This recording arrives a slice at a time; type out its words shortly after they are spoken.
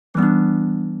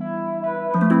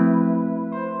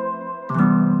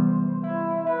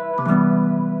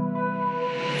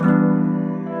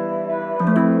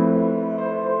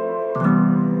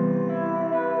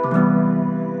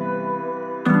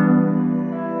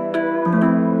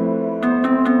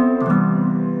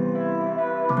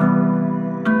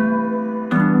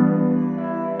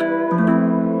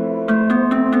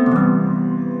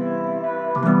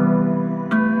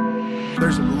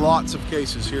lots of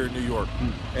cases here in New York,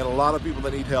 and a lot of people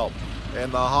that need help.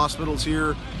 And the hospitals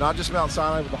here, not just Mount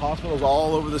Sinai, but the hospitals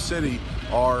all over the city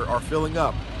are filling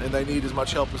up, and they need as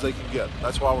much help as they can get.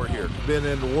 That's why we're here. Been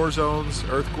in war zones,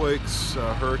 earthquakes,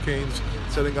 hurricanes,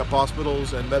 setting up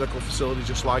hospitals and medical facilities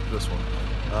just like this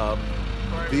one.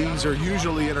 These are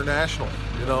usually international,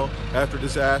 after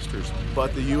disasters,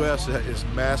 but the U.S. is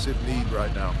massive need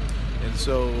right now. And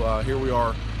so here we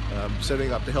are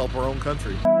setting up to help our own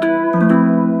country.